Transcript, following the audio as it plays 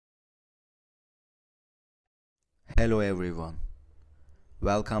Hello everyone,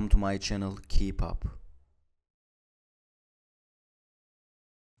 welcome to my channel. Keep up.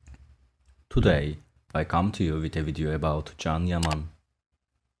 Today, I come to you with a video about Yaman.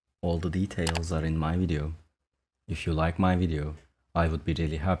 All the details are in my video. If you like my video, I would be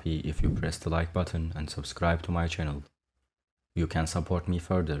really happy if you press the like button and subscribe to my channel. You can support me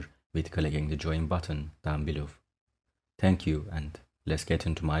further with clicking the join button down below. Thank you, and let's get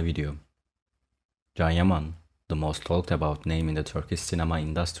into my video. Yaman, the most talked about name in the Turkish cinema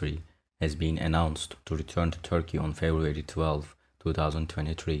industry, has been announced to return to Turkey on February 12,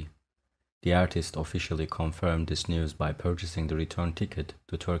 2023. The artist officially confirmed this news by purchasing the return ticket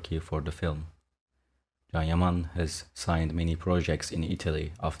to Turkey for the film. Yaman has signed many projects in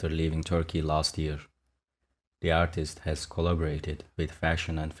Italy after leaving Turkey last year. The artist has collaborated with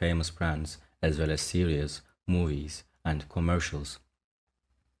fashion and famous brands as well as series, movies, and commercials.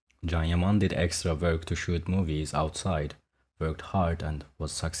 Yaman did extra work to shoot movies outside, worked hard and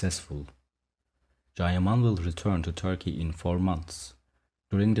was successful. Yaman will return to Turkey in 4 months.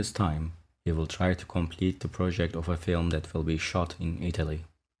 During this time, he will try to complete the project of a film that will be shot in Italy.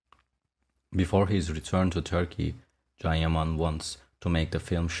 Before his return to Turkey, Yaman wants to make the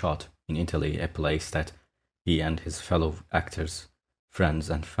film shot in Italy a place that he and his fellow actors, friends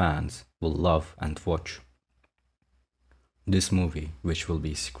and fans will love and watch. This movie, which will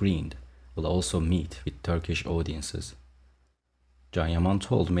be screened, will also meet with Turkish audiences. Yaman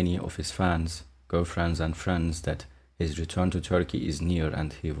told many of his fans, girlfriends and friends that his return to Turkey is near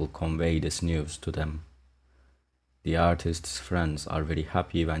and he will convey this news to them. The artist's friends are very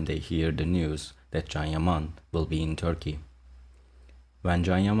happy when they hear the news that Yaman will be in Turkey. When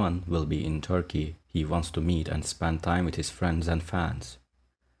Yaman will be in Turkey, he wants to meet and spend time with his friends and fans.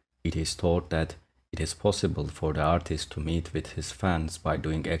 It is thought that it is possible for the artist to meet with his fans by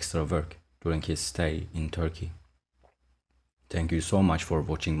doing extra work during his stay in Turkey. Thank you so much for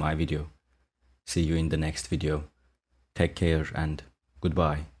watching my video. See you in the next video. Take care and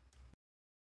goodbye.